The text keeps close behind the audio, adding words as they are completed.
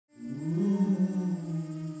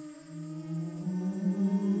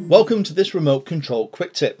Welcome to this remote control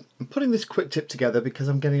quick tip. I'm putting this quick tip together because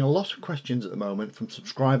I'm getting a lot of questions at the moment from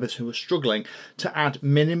subscribers who are struggling to add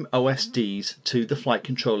MinimOSDs to the flight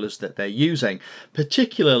controllers that they're using.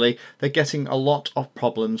 Particularly, they're getting a lot of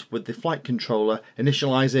problems with the flight controller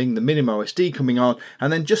initializing, the MinimOSD coming on,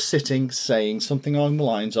 and then just sitting saying something along the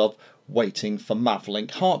lines of waiting for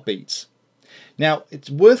Mavlink heartbeats. Now, it's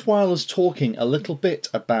worthwhile us talking a little bit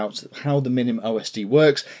about how the MinimOSD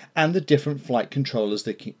works and the different flight controllers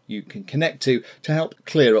that you can connect to help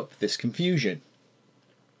clear up this confusion.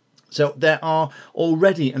 So there are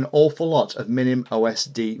already an awful lot of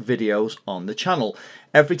MinimOSD videos on the channel.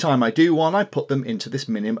 Every time I do one, I put them into this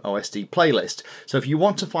MinimOSD playlist. So if you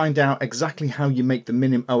want to find out exactly how you make the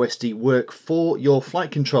MinimOSD work for your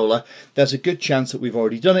flight controller, there's a good chance that we've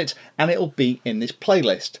already done it and it'll be in this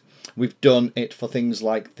playlist. We've done it for things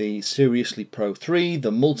like the Seriously Pro 3, the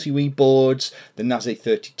Multiwii boards, the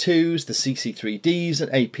NAS-A32s, the CC3Ds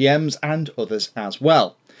and APMs and others as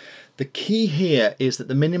well. The key here is that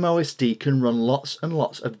the MinimOSD can run lots and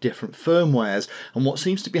lots of different firmwares, and what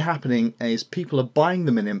seems to be happening is people are buying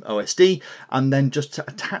the MinimOSD and then just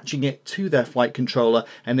attaching it to their flight controller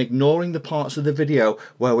and ignoring the parts of the video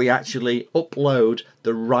where we actually upload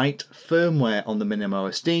the right firmware on the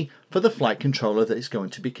MinimOSD for the flight controller that is going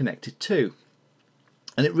to be connected to.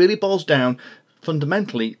 And it really boils down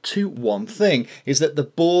fundamentally to one thing, is that the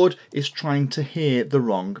board is trying to hear the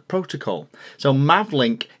wrong protocol. So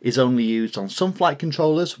Mavlink is only used on some flight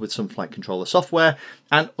controllers with some flight controller software,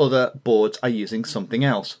 and other boards are using something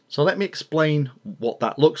else. So let me explain what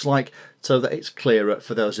that looks like so that it's clearer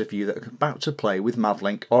for those of you that are about to play with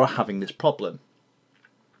Mavlink or are having this problem.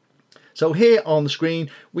 So here on the screen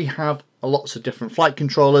we have lots of different flight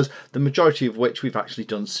controllers, the majority of which we've actually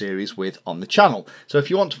done series with on the channel. So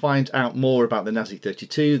if you want to find out more about the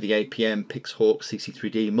NAS-A32, the APM, Pixhawk,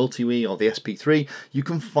 CC3D, Multiwii or the SP3, you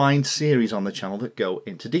can find series on the channel that go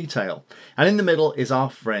into detail. And in the middle is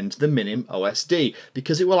our friend the MinimOSD,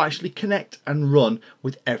 because it will actually connect and run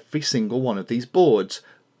with every single one of these boards,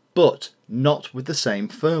 but not with the same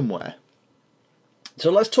firmware. So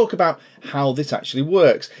let's talk about how this actually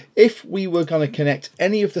works. If we were going to connect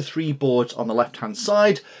any of the three boards on the left hand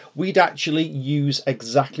side, we'd actually use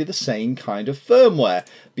exactly the same kind of firmware,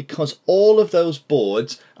 because all of those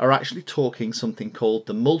boards are actually talking something called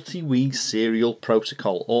the Multiwii Serial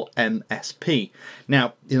Protocol, or MSP.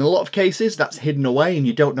 Now, in a lot of cases that's hidden away and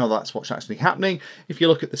you don't know that's what's actually happening. If you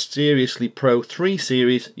look at the Seriously Pro 3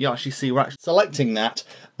 series, you actually see we're actually selecting that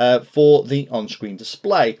for the on-screen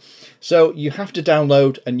display. So you have to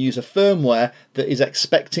download and use a firmware that is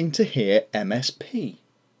expecting to hear MSP.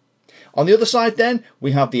 On the other side then,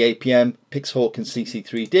 we have the APM, Pixhawk and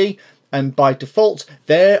CC3D, and by default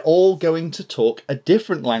they're all going to talk a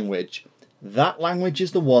different language. That language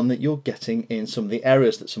is the one that you're getting in some of the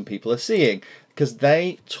errors that some people are seeing, because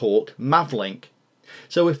they talk Mavlink.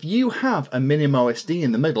 So if you have a MinimOSD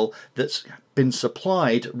in the middle that's been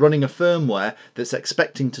supplied running a firmware that's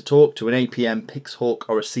expecting to talk to an APM, Pixhawk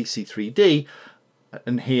or a CC3D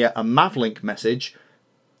and hear a Mavlink message,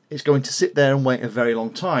 it's going to sit there and wait a very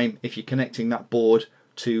long time if you're connecting that board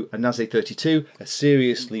to a NAS-A32, a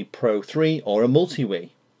Seriously Pro 3 or a Multiwii.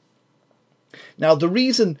 Now the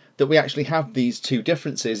reason that we actually have these two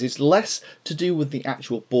differences is less to do with the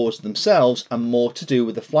actual boards themselves and more to do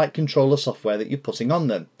with the flight controller software that you're putting on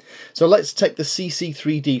them. So let's take the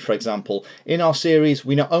CC3D for example. In our series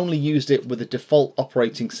we not only used it with the default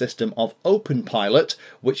operating system of OpenPilot,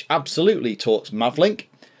 which absolutely talks Mavlink,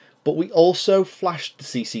 but we also flashed the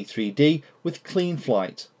CC3D with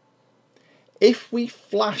Cleanflight. If we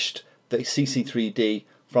flashed the CC3D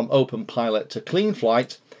from OpenPilot to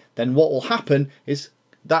Cleanflight, then what will happen is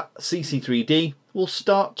that CC3D will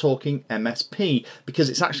start talking MSP, because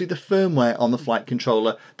it's actually the firmware on the flight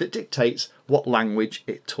controller that dictates what language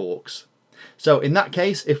it talks. So in that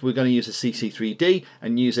case, if we're going to use a CC3D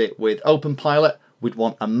and use it with OpenPilot, we'd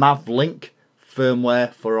want a Mavlink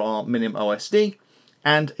firmware for our MinimOSD.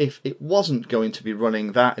 And if it wasn't going to be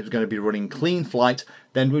running that, it was going to be running Cleanflight,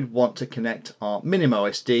 then we'd want to connect our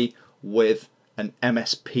MinimOSD with an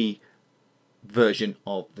MSP version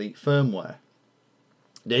of the firmware.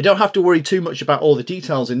 Now, you don't have to worry too much about all the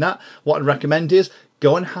details in that. What I'd recommend is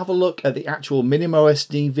go and have a look at the actual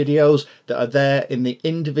MinimOSD videos that are there in the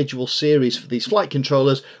individual series for these flight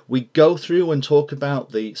controllers. We go through and talk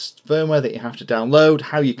about the firmware that you have to download,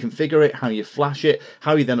 how you configure it, how you flash it,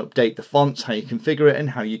 how you then update the fonts, how you configure it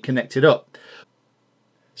and how you connect it up.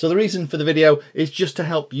 So the reason for the video is just to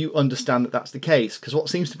help you understand that that's the case, because what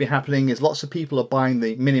seems to be happening is lots of people are buying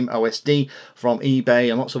the MinimOSD from eBay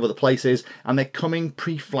and lots of other places, and they're coming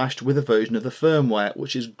pre-flashed with a version of the firmware,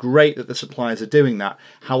 which is great that the suppliers are doing that.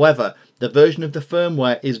 However, the version of the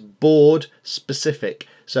firmware is board specific.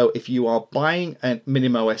 So if you are buying a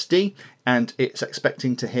MinimOSD and it's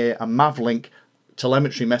expecting to hear a Mavlink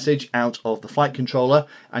telemetry message out of the flight controller,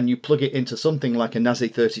 and you plug it into something like a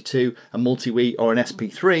NASI32, a Multiwii or an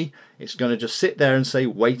SP3, it's going to just sit there and say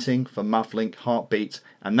waiting for Mavlink heartbeat,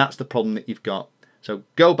 and that's the problem that you've got. So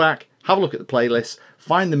go back, have a look at the playlist,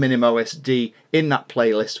 find the MinimOSD in that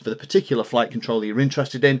playlist for the particular flight controller you're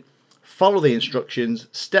interested in, follow the instructions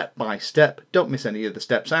step by step, don't miss any of the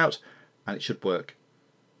steps out, and it should work.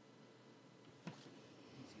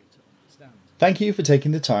 Thank you for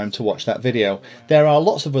taking the time to watch that video. There are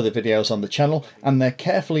lots of other videos on the channel and they're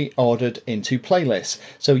carefully ordered into playlists,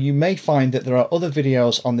 so you may find that there are other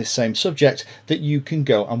videos on this same subject that you can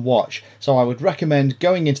go and watch. So I would recommend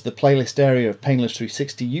going into the playlist area of Painless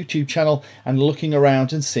 360 YouTube channel and looking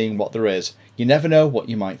around and seeing what there is. You never know what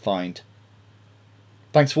you might find.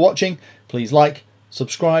 Thanks for watching. Please like,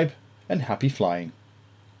 subscribe, and happy flying.